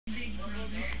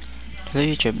Hello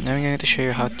YouTube, now I'm going to show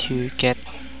you how to get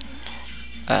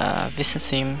a Vista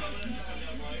theme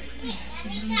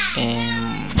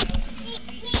in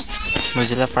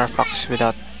Mozilla Firefox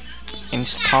without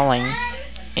installing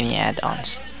any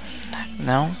add-ons.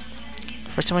 Now,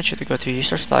 first I want you to go to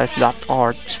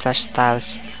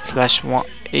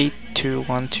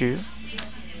userstyles.org/styles/8212.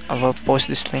 I will post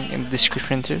this link in the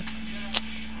description too.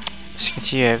 As you can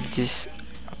see, you have this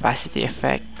opacity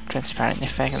effect, transparent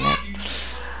effect on it.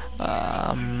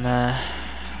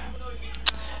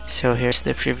 So here's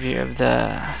the preview of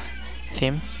the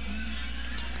theme,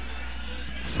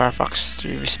 Firefox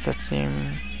Vista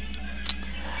theme.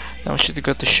 Now we should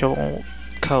go to show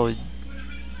code.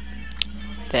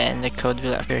 Then the code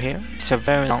will appear here. It's a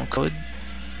very long code.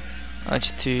 I want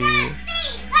you to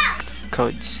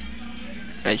codes.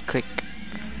 Right click,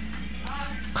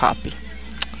 copy.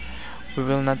 We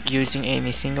will not be using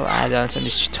any single add-ons on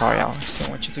this tutorial, so I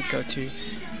want you to go to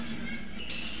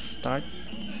start,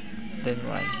 then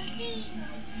run.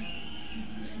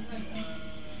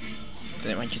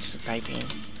 Then I want you to type in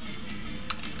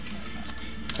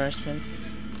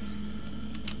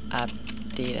 %app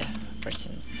data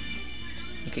 %.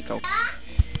 And click OK.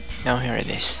 Now here it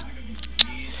is.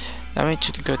 Now I want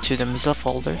you to go to the Mozilla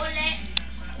folder,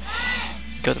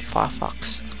 go to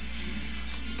Firefox,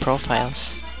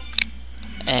 Profiles,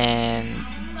 and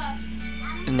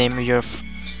name your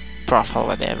profile,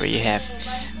 whatever you have.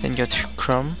 Then go to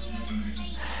Chrome.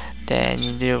 Then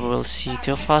you will see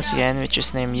two files again, which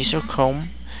is named user Chrome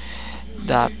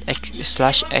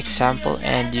 ./example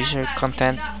and user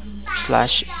content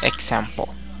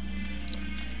 /example.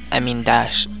 I mean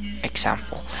dash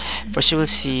example. First you will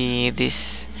see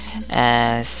this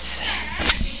as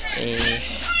a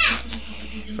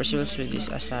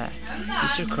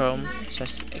user Chrome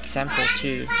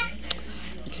 /example2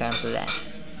 example lab.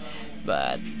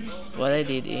 But what I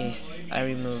did is I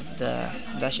removed the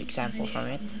dash example from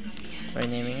it,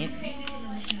 renaming it,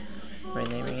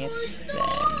 then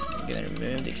I'm gonna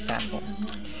remove the example.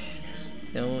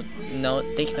 Take note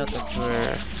that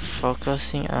we're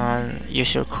focusing on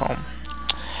user Chrome.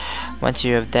 Once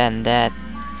you have done that,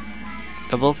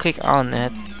 double click on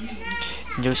it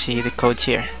and you'll see the codes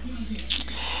here.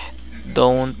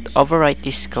 Don't overwrite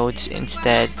these codes,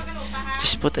 instead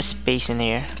just put a space in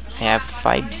here. I have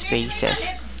 5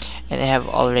 spaces and I have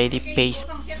already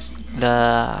pasted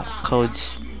the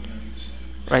codes.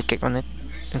 Right click on it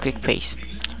and click paste.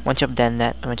 Once you have done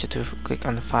that, I want you to click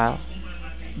on the file,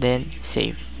 then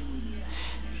save,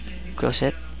 close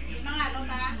it,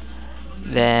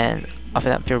 then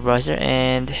open up your browser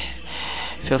and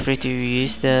feel free to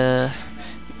use the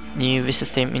new Vista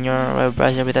theme in your web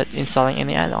browser without installing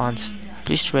any add-ons.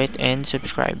 Please rate and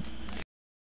subscribe.